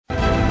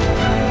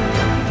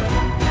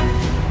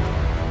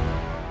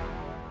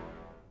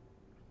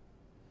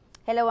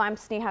Hello, I'm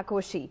Sneha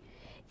Koshi.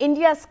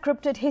 India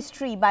scripted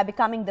history by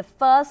becoming the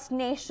first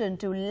nation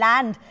to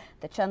land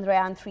the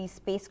Chandrayaan-3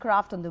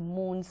 spacecraft on the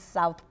moon's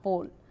south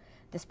pole.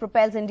 This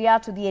propels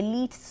India to the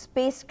elite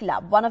space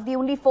club, one of the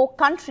only 4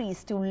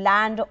 countries to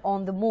land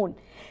on the moon.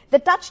 The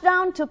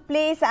touchdown took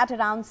place at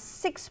around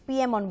 6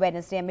 p.m. on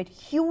Wednesday amid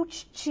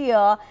huge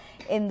cheer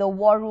in the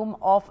war room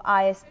of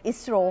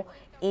ISRO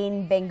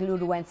in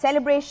Bengaluru and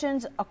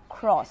celebrations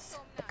across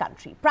the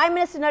country. Prime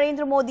Minister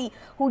Narendra Modi,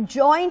 who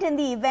joined in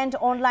the event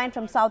online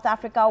from South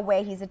Africa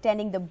where he's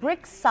attending the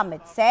BRICS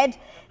summit, said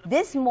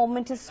this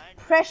moment is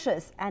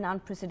precious and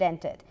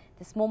unprecedented.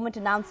 This moment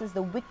announces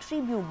the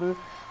victory bugle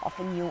of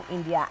a new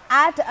India.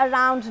 At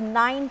around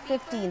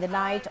 9:50 in the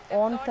night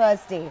on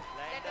Thursday,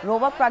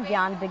 Rover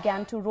Pragyan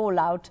began to roll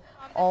out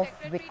of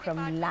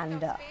Vikram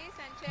lander.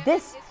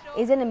 This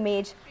is an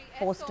image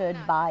posted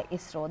by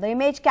ISRO. The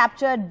image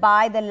captured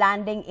by the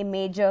landing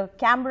imager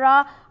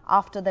camera.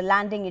 After the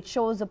landing, it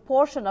shows a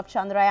portion of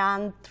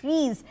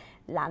Chandrayaan-3's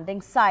landing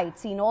site.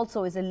 Seen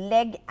also is a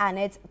leg and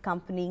its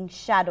accompanying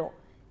shadow.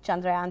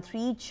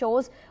 Chandrayaan-3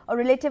 shows a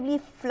relatively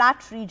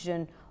flat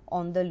region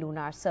on the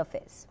lunar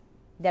surface.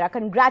 There are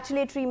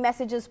congratulatory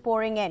messages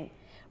pouring in.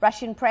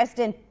 Russian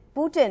President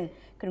Putin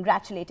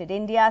congratulated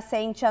India,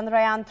 saying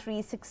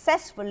Chandrayaan-3's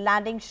successful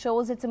landing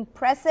shows its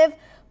impressive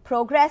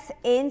progress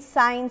in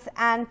science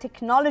and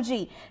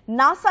technology.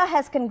 NASA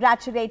has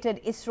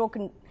congratulated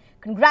ISRO.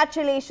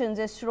 Congratulations,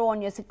 ISRO,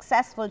 on your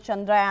successful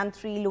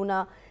Chandrayaan-3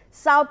 lunar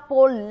South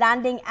Pole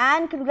landing,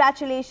 and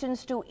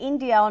congratulations to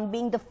India on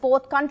being the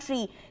 4th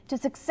country to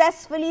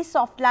successfully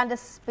soft land a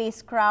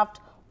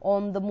spacecraft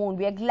on the moon.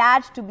 We are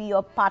glad to be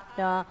your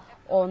partner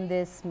on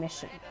this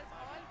mission.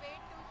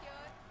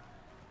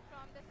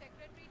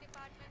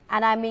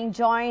 And I'm being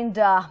joined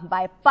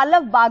by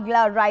Pallav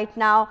Bagla right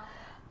now.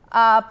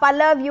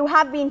 Pallav, you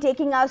have been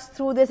taking us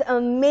through this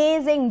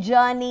amazing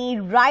journey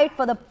right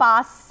for the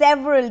past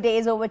several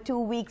days, over 2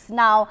 weeks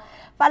now.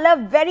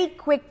 Pallav, very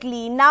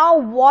quickly, now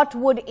what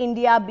would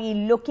India be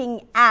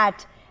looking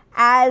at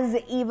as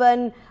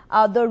even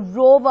the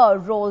rover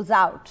rolls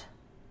out?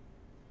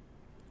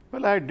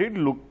 Well, I did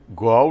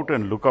go out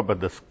and look up at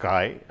the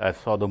sky. I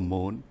saw the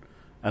moon,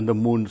 and the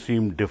moon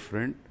seemed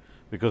different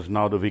because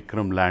now the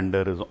Vikram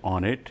lander is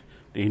on it.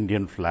 The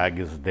Indian flag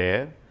is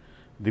there.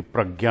 The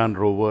Pragyan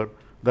rover,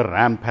 the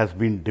ramp has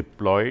been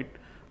deployed.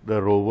 The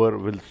rover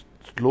will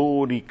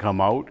slowly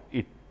come out.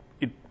 It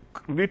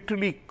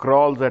literally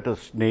crawls at a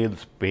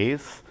snail's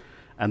pace,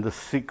 and the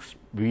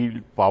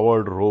 6-wheel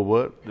powered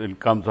rover then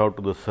comes out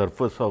to the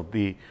surface of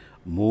the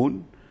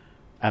moon,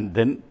 and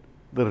then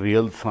the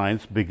real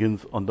science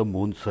begins on the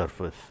moon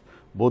surface.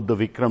 Both the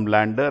Vikram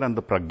lander and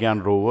the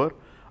Pragyan rover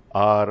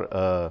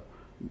are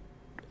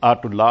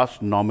to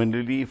last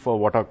nominally for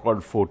what are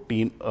called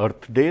 14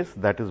 Earth days.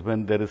 That is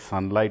when there is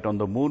sunlight on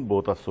the moon.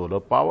 Both are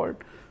solar powered.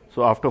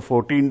 So after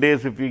 14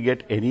 days, if we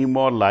get any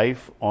more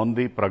life on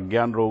the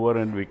Pragyan rover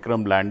and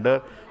Vikram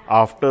lander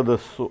after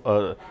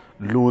the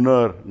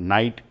lunar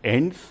night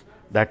ends,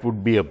 that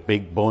would be a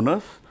big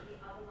bonus.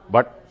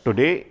 But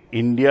today,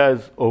 India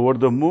is over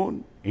the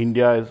moon.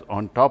 India is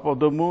on top of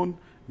the moon,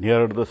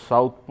 near the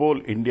South Pole.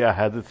 India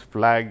has its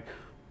flag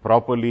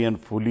properly and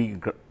fully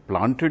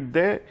planted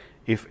there.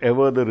 If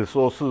ever the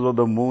resources of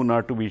the moon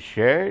are to be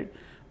shared,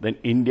 then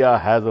India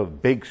has a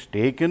big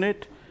stake in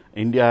it.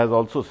 India has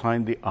also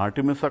signed the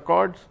Artemis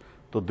Accords,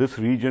 so this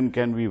region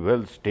can be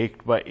well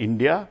staked by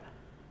India.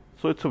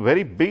 So it's a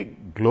very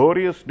big,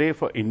 glorious day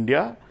for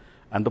India.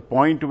 And the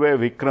point where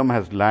Vikram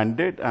has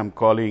landed, I'm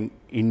calling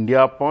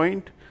India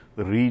Point.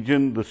 The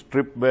region, the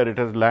strip where it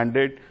has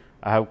landed,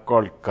 I have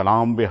called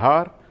Kalam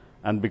Bihar,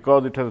 and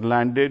because it has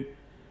landed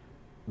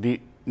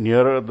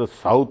nearer the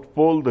South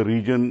Pole, the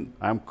region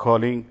I am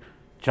calling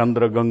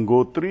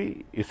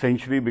Chandrayaan-3,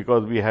 essentially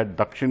because we had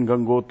Dakshin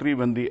Gangotri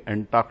when the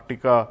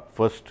Antarctica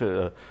first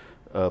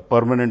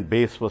permanent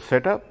base was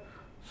set up.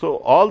 So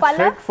all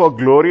set for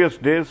glorious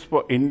days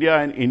for India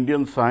and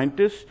Indian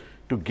scientists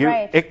to give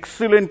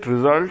excellent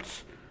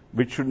results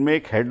which should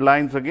make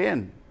headlines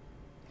again.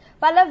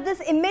 Pallav,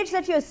 this image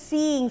that you're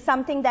seeing,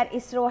 something that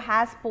ISRO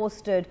has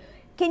posted,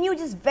 can you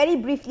just very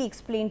briefly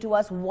explain to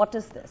us what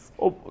is this?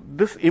 Oh,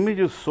 this image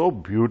is so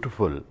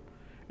beautiful.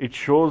 It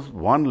shows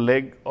one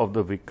leg of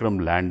the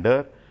Vikram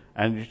lander,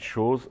 and it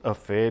shows a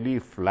fairly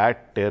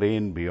flat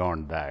terrain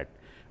beyond that,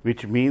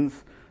 which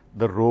means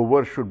the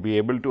rover should be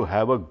able to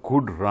have a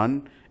good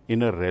run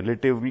in a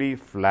relatively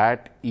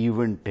flat,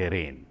 even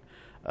terrain.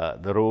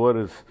 The rover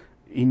is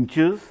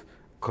inches,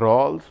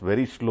 crawls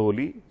very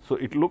slowly, so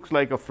it looks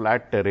like a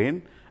flat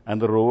terrain,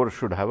 and the rover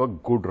should have a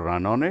good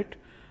run on it.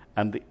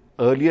 And the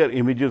earlier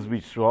images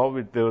we saw,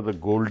 there was a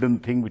golden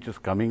thing which is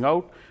coming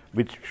out,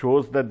 which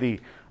shows that the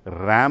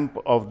ramp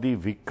of the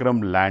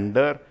Vikram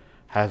lander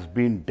has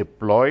been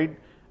deployed,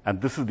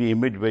 and this is the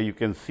image where you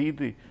can see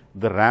the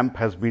ramp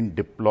has been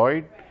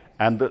deployed,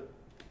 and the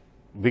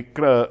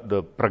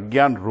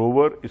Pragyan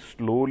rover is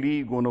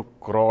slowly going to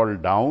crawl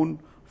down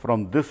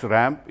from this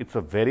ramp. It's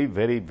a very,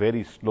 very,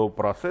 very slow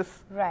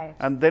process. Right.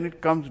 And then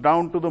it comes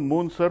down to the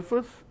moon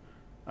surface,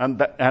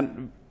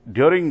 and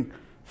during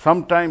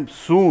sometime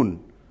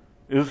soon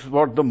is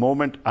what the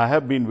moment I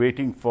have been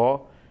waiting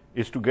for,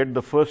 is to get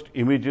the first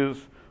images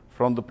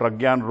from the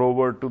Pragyan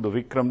rover to the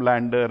Vikram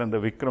lander and the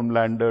Vikram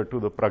lander to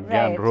the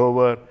Pragyan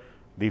rover,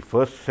 the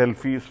first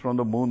selfies from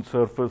the moon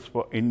surface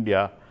for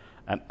India.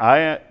 And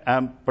I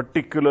am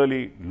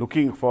particularly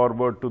looking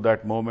forward to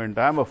that moment.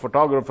 I am a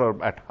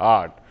photographer at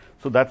heart,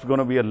 so that's going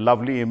to be a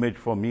lovely image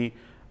for me.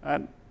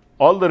 And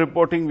all the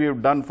reporting we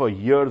have done for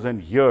years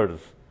and years,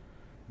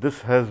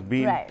 this has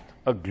been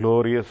a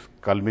glorious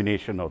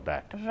culmination of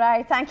that.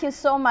 Right. Thank you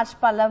so much,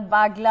 Pallav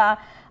Bagla,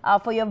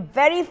 for your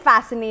very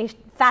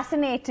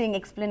fascinating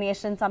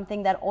explanation,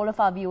 something that all of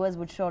our viewers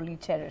would surely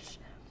cherish.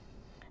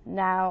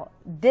 Now,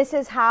 this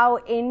is how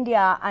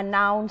India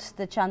announced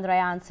the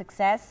Chandrayaan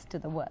success to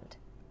the world.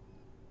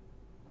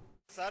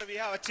 Sir, we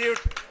have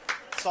achieved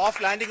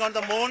soft landing on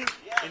the moon.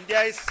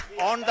 India is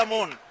on the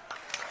moon.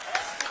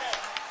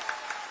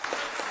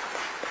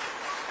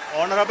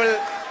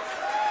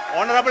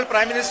 Honorable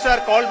Prime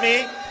Minister called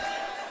me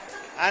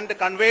and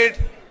conveyed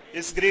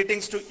his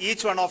greetings to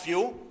each one of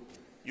you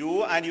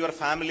and your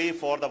family,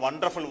 for the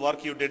wonderful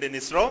work you did in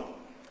ISRO.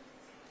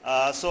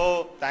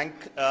 So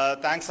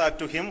thanks are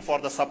to him for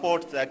the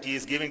support that he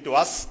is giving to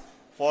us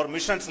for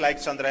missions like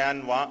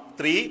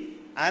Chandrayaan-3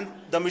 and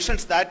the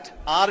missions that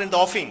are in the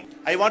offing.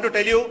 I want to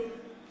tell you,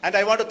 and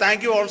I want to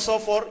thank you also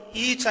for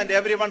each and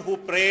everyone who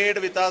prayed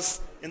with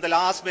us in the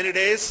last many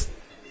days,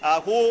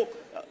 who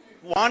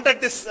wanted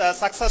this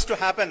success to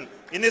happen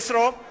in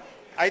ISRO.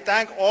 I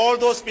thank all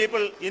those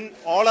people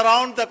all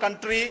around the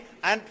country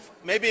and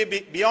maybe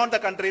beyond the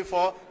country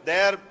for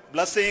their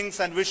blessings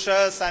and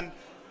wishes and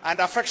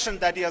affection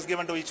that he has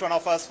given to each one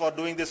of us for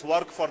doing this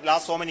work for the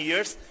last so many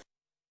years.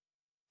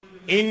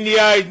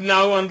 India is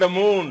now on the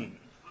moon.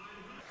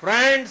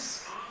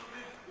 Friends,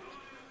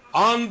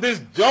 on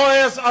this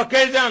joyous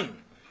occasion,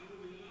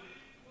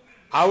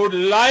 I would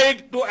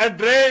like to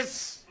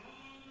address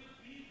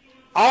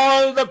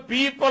all the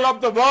people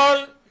of the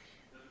world,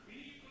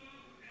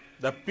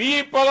 the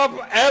people of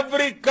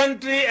every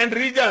country and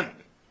region.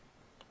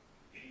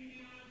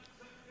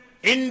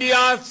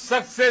 India's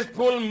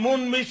successful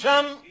moon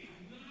mission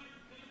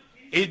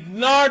is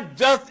not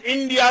just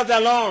India's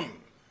alone.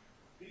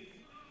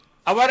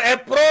 Our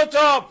approach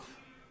of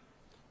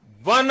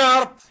one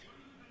earth,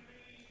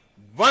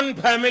 one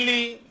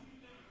family,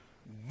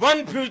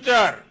 one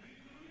future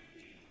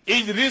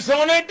is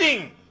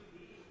resonating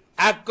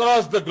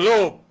across the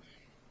globe.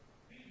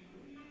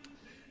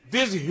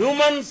 This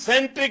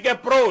human-centric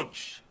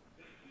approach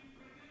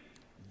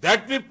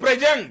that we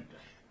present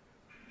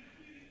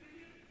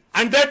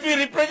and that we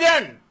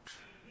represent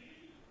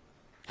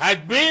has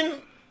been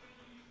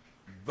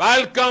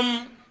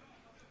welcomed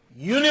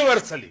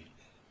universally.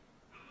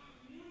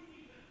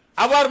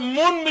 Our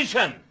moon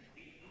mission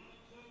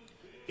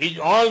is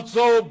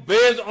also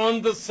based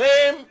on the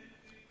same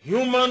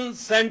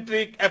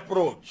human-centric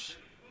approach.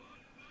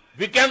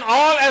 We can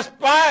all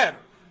aspire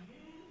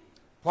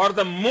for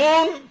the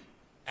moon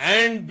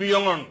and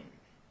beyond.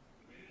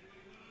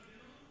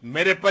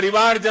 मेरे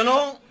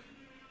परिवारजनों,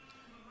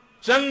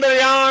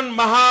 चंद्रयान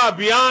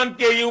महाअभियान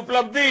के ये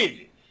उपलब्धि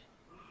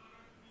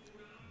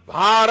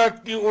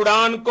भारत की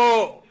उड़ान को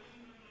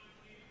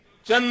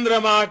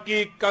चंद्रमा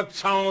की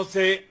कक्षाओं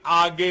से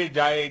आगे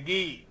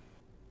जाएगी.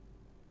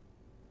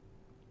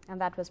 And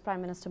that was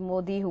Prime Minister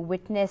Modi, who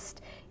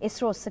witnessed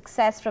ISRO's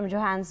success from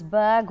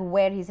Johannesburg,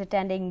 where he's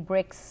attending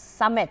BRICS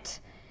summit.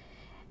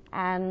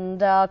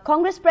 And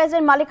Congress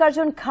President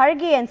Mallikarjun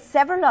Kharge and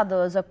several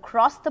others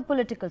across the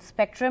political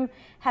spectrum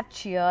have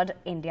cheered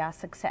India's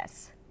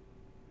success.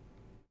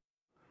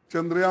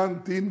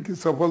 Chandrayaan-3 की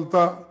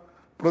सफलता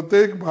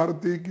प्रत्येक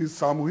भारतीय की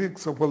सामूहिक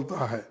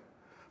सफलता है.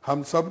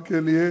 हम सब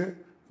के लिए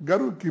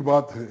गर्व की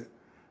बात है.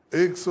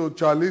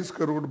 140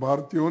 करोड़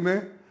भारतीयों ने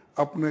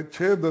अपने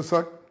 6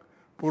 दशक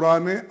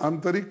पुराने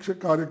अंतरिक्ष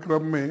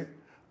कार्यक्रम में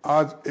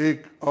आज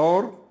एक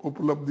और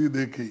उपलब्धि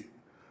देखी.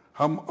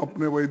 हम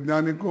अपने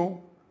वैज्ञानिकों,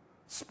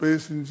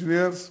 स्पेस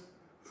इंजीनियर्स,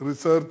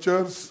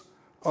 रिसर्चर्स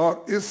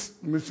और इस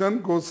मिशन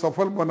को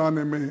सफल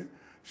बनाने में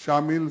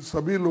शामिल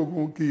सभी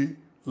लोगों की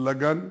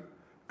लगन,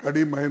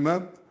 कड़ी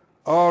मेहनत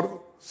और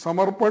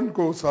समर्पण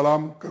को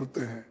सलाम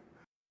करते हैं.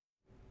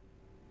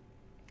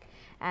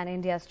 And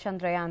India's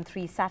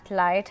Chandrayaan-3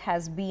 satellite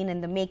has been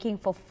in the making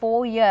for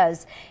 4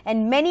 years,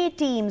 and many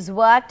teams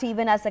worked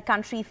even as the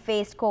country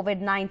faced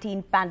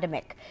COVID-19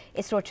 pandemic.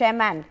 ISRO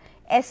chairman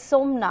S.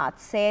 Somnath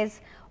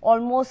says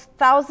almost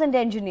 1,000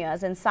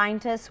 engineers and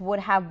scientists would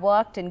have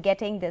worked in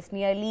getting this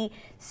nearly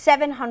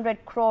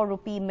 700 crore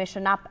rupee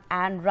mission up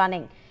and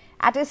running.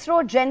 At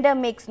ISRO, gender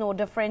makes no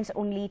difference,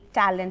 only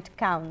talent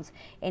counts.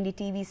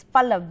 NDTV's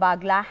Pallav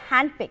Bagla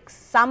handpicks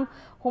some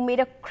who made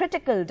a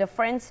critical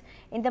difference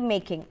in the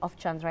making of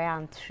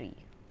Chandrayaan-3.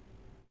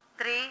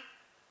 3,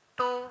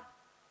 2,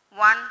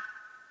 1,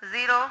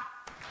 0.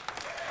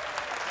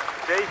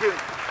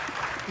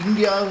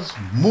 India's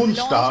moon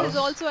stars,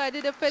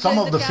 some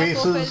of the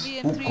faces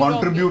who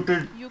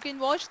contributed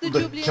to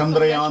the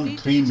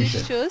Chandrayaan-3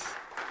 mission.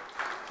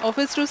 Of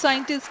ISRO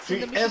scientists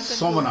in the Mission S.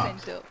 Control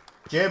Somnath Center.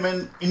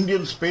 Chairman,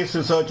 Indian Space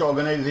Research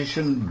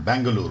Organization,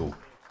 Bengaluru,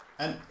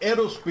 an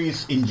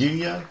aerospace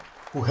engineer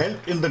who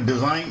helped in the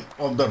design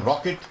of the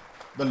rocket,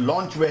 the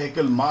Launch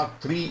Vehicle Mark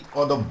III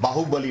or the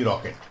Bahubali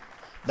rocket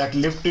that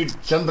lifted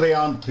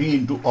Chandrayaan-3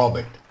 into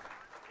orbit.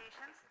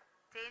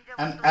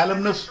 An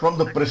alumnus from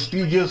the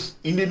prestigious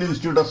Indian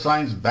Institute of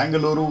Science,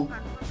 Bengaluru.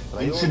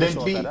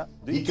 Incidentally,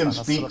 he can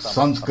speak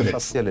Sanskrit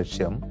and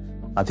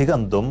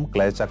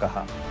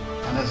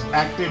has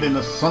acted in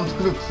a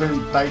Sanskrit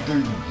film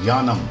titled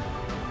Jnanam.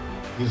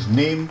 His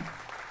name,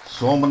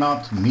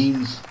 Somnath,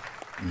 means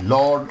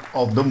Lord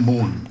of the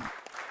Moon.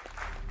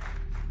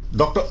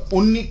 Dr.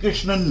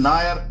 Unnikrishnan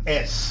Nair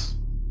S.,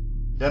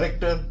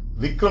 Director,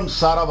 Vikram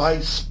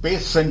Sarabhai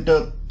Space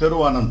Center,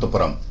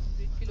 Thiruvananthapuram.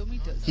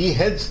 He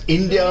heads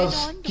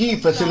India's key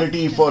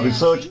facility for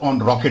research on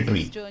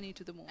rocketry.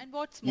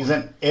 He is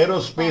an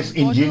aerospace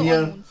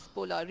engineer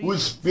who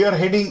is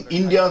spearheading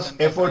India's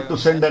effort to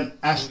send an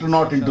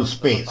astronaut into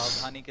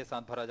space.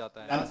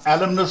 An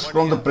alumnus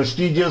from the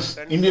prestigious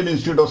Indian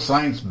Institute of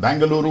Science,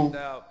 Bengaluru,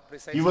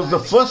 he was the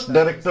first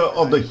director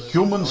of the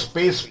Human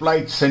Space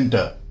Flight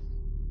Center.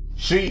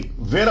 Shri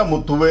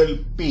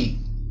Veeramuthuvel P.,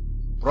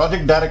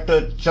 Project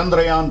Director,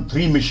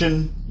 Chandrayaan-3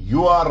 Mission,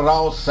 UR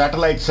Rao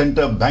Satellite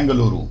Center,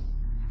 Bengaluru.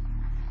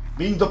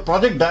 Being the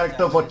Project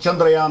Director for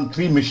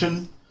Chandrayaan-3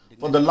 mission,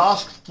 for the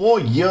last 4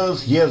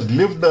 years he has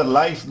lived a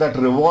life that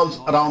revolves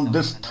around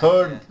this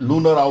third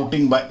lunar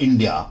outing by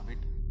India.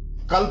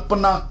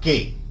 Kalpana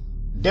K.,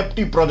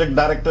 Deputy Project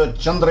Director,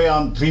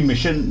 Chandrayaan-3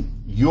 mission,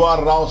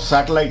 UR Rao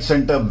Satellite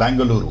Center,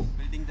 Bengaluru.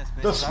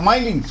 The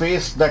smiling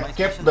face that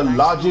kept the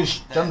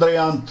largest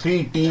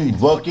Chandrayaan-3 team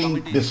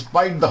working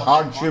despite the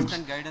hardships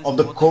of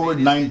the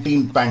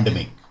COVID-19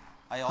 pandemic.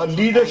 Her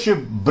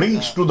leadership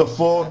brings to the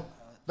fore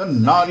the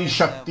Nari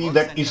Shakti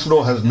that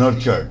ISRO has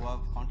nurtured.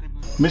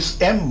 Ms.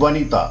 M.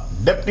 Vanita,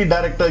 Deputy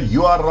Director,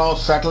 UR Rao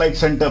Satellite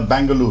Center,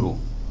 Bengaluru.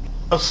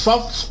 A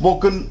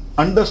soft-spoken,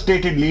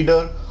 understated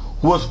leader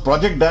who was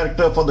Project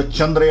Director for the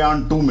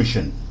Chandrayaan-2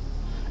 mission.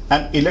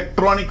 An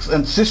electronics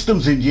and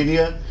systems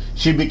engineer,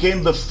 she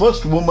became the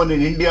first woman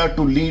in India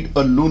to lead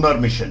a lunar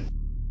mission.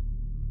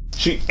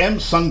 Shri M.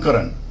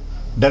 Sankaran,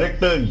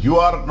 Director,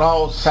 UR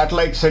Rao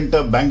Satellite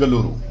Center,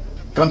 Bengaluru.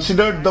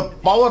 Considered the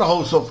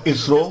powerhouse of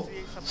ISRO,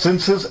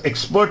 since his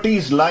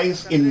expertise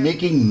lies in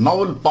making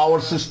novel power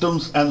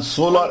systems and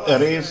solar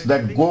arrays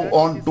that go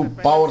on to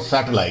power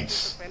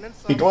satellites.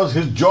 It was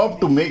his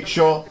job to make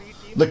sure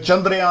the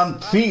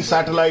Chandrayaan-3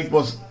 satellite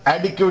was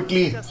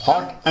adequately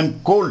hot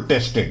and cold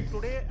tested.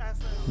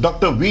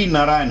 Dr. V.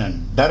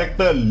 Narayanan,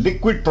 Director,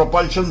 Liquid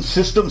Propulsion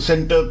System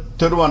Center,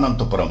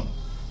 Thiruvananthapuram.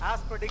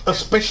 A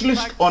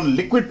specialist on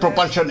liquid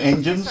propulsion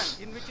engines,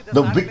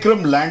 the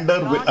Vikram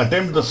lander will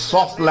attempt the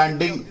soft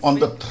landing on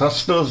the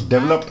thrusters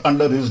developed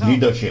under his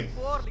leadership.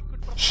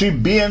 Shri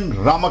B.N.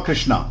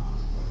 Ramakrishna,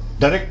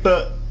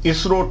 Director,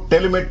 ISRO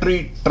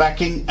Telemetry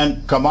Tracking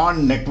and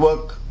Command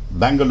Network,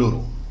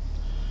 Bengaluru.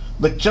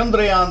 The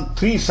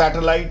Chandrayaan-3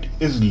 satellite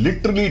is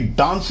literally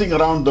dancing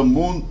around the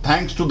moon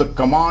thanks to the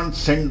command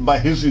sent by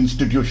his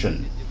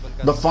institution.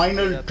 The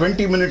final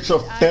 20 minutes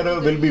of terror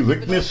will be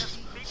witnessed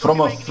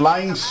from a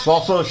flying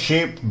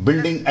saucer-shaped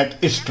building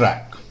at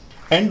ISTRAC.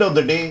 End of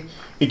the day,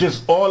 it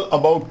is all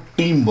about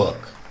teamwork.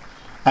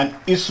 And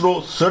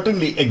ISRO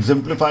certainly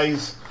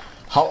exemplifies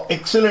how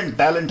excellent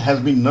talent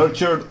has been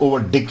nurtured over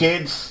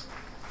decades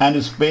and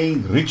is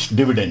paying rich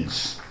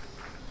dividends.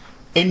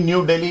 In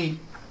New Delhi,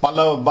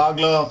 Pallav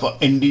Bagla for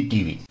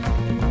NDTV.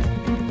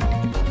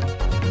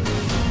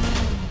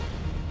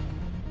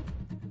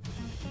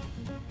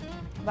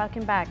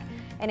 Welcome back.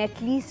 And at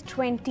least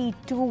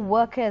 22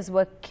 workers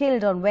were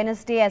killed on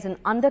Wednesday as an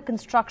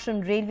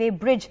under-construction railway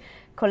bridge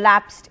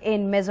collapsed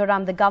in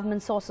Mizoram. The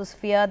government sources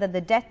fear that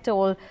the death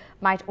toll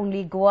might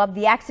only go up.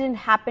 The accident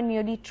happened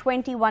nearly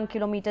 21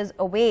 kilometers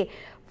away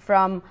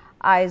from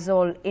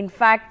Aizawl. In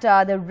fact,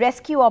 the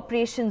rescue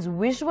operations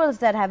visuals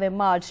that have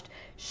emerged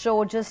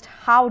show just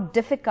how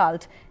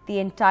difficult the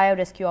entire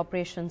rescue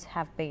operations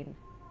have been.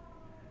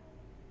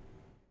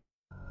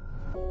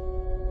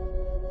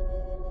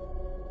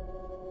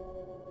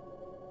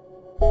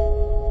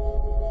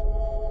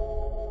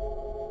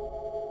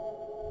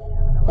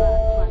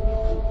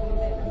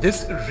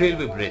 This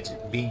railway bridge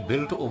being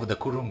built over the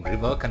Kurung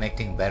River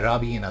connecting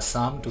Bairabi in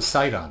Assam to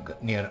Sairang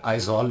near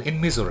Aizawl in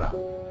Mizoram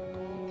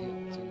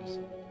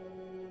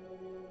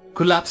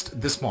collapsed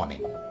this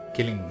morning,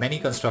 killing many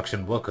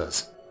construction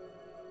workers.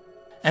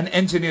 An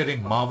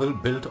engineering marvel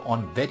built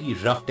on very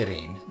rough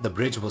terrain, the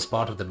bridge was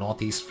part of the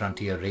Northeast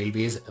Frontier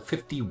Railway's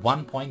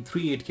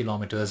 51.38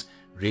 kilometers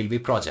railway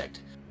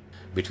project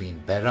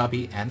between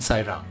Bairabi and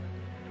Sairang.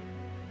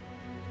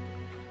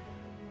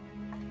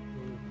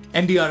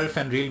 NDRF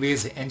and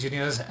Railways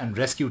engineers and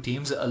rescue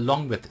teams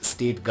along with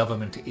state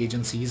government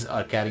agencies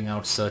are carrying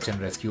out search and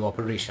rescue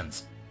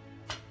operations.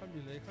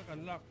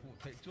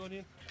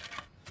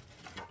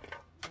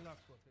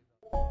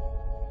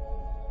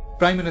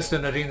 Prime Minister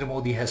Narendra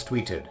Modi has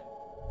tweeted,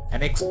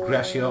 An ex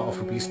gratia of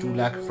rupees 2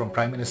 lakh from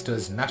Prime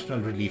Minister's National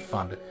Relief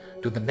Fund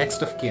to the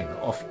next of kin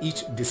of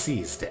each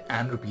deceased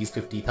and rupees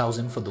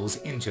 50,000 for those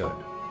injured.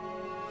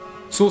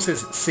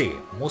 Sources say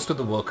most of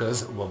the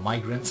workers were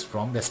migrants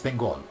from West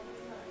Bengal.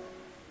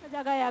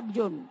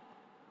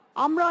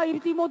 আমরা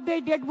ইতিমধ্যে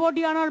dead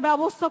body আনার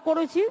ব্যবস্থা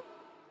করেছি।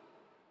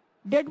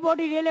 Dead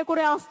body রেলে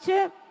করে আসছে,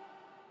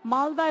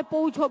 মালদায়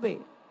পৌঁছবে।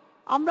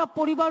 আমরা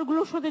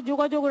পরিবারগুলোর সাথে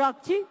যোগাযোগ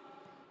রাখছি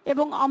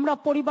এবং আমরা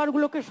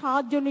পরিবারগুলোকে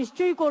সাহায্য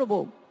নিশ্চয়ই করব।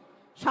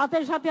 সাথে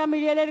সাথে আমি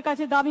রেলের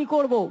কাছে দাবি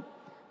করব,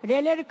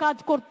 রেলের কাজ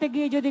করতে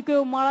গিয়ে যদি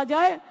কেউ মারা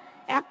যায়,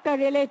 একটা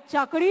রেলের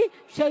চাকরি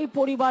সেই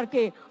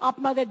পরিবারকে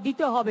আপনাদের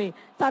দিতে হবে,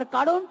 তার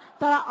কারণ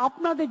তারা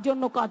আপনাদের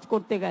জন্য কাজ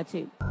করতে গেছে।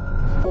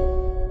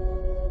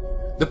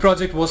 The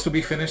project was to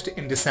be finished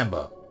in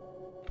December,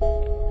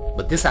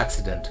 but this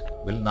accident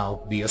will now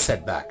be a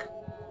setback.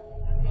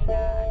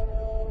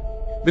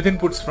 With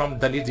inputs from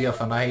Dalit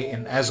Fanai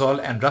in Azol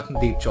and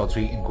Ratndeep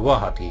Chaudhary in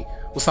Guwahati,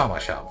 Usama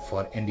Shah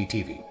for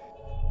NDTV.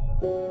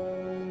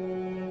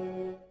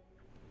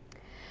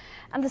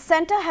 And the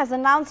centre has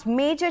announced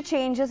major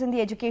changes in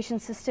the education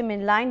system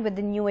in line with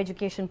the new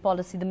education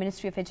policy. The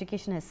Ministry of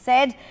Education has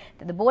said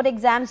that the board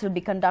exams will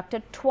be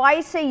conducted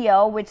twice a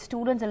year, with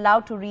students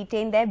allowed to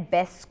retain their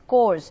best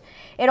scores.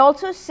 It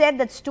also said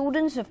that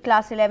students of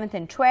class 11th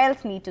and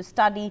 12th need to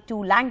study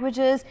 2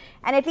 languages,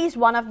 and at least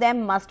one of them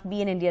must be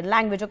an Indian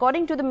language.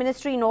 According to the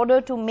ministry, in order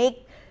to make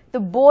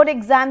the board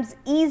exams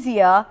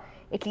easier,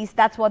 at least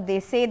that's what they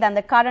say, than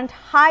the current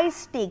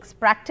high-stakes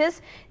practice,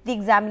 the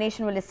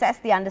examination will assess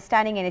the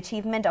understanding and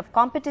achievement of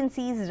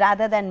competencies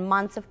rather than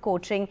months of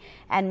coaching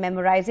and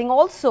memorizing.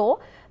 Also,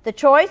 the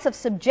choice of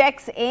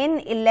subjects in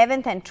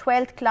 11th and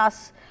 12th class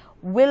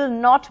will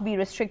not be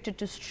restricted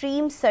to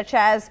streams such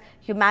as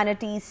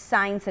humanities,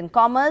 science and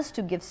commerce,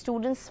 to give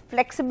students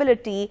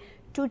flexibility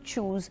to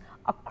choose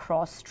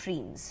across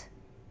streams.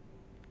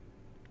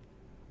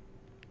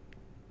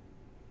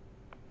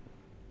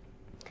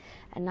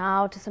 And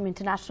now to some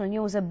international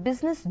news. A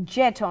business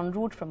jet en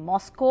route from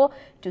Moscow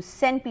to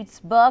St.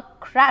 Petersburg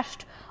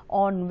crashed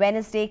on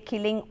Wednesday,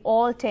 killing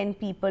all 10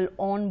 people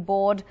on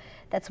board.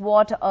 That's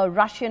what a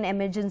Russian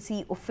emergency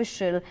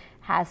official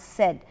has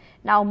said.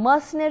 Now,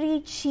 mercenary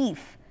chief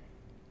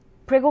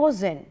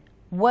Pragyan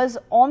was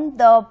on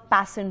the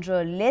passenger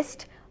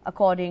list,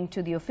 according to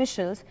the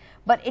officials,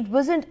 but it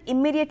wasn't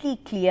immediately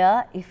clear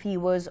if he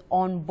was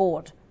on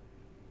board.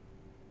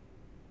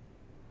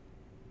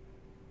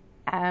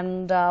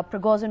 And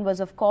Pragyan was,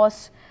 of course,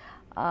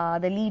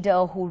 the leader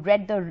who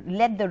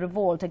led the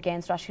revolt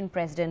against Russian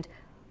President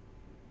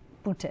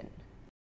Putin.